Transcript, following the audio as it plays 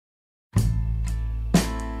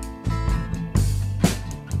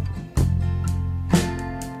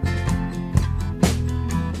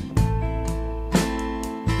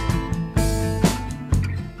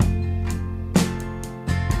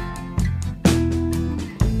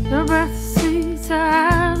Your breath sweet, your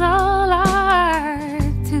eyes all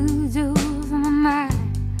like two jewels in the night.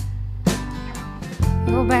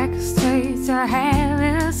 Your back is straight, your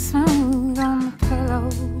hair is smooth on the pillow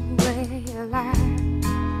where you lie.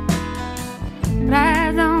 But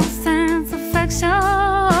I don't sense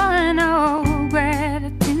affection or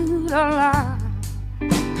gratitude or love.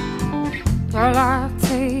 Your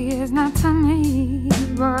latte is not to me,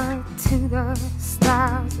 but to the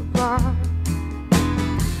stars above.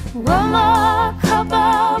 One more cup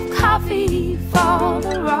of coffee for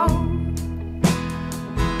the road.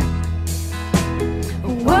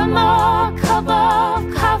 One more cup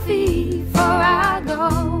of coffee before I go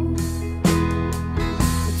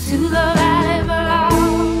to the valley below.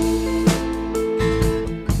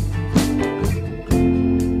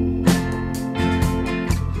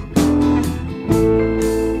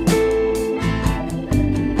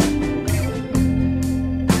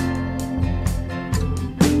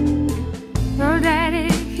 Your daddy,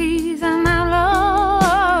 he's an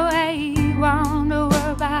outlaw, he won't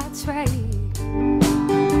work by trade.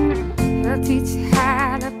 He'll teach you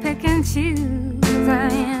how to pick and choose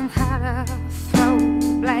and how to throw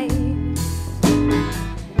blades.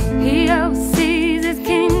 He oversees his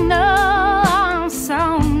kingdom,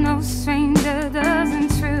 so no stranger does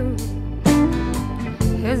intrude.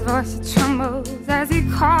 His voice trembles as he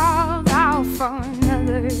calls out for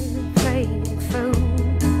another plate of food.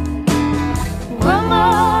 One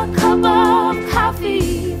more cup of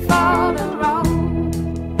coffee for the road.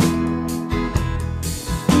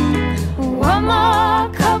 One more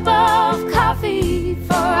cup of coffee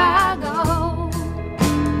before I go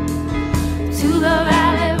to the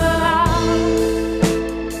valley below.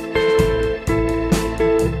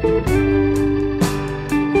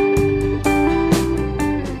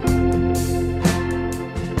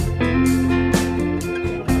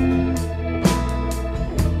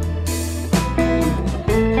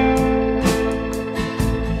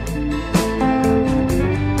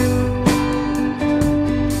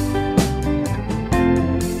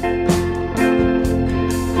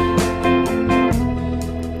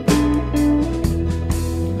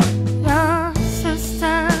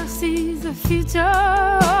 Future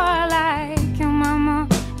like your mama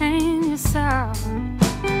and yourself.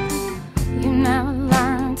 You never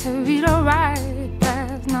learned to read or write.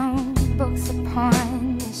 There's no books upon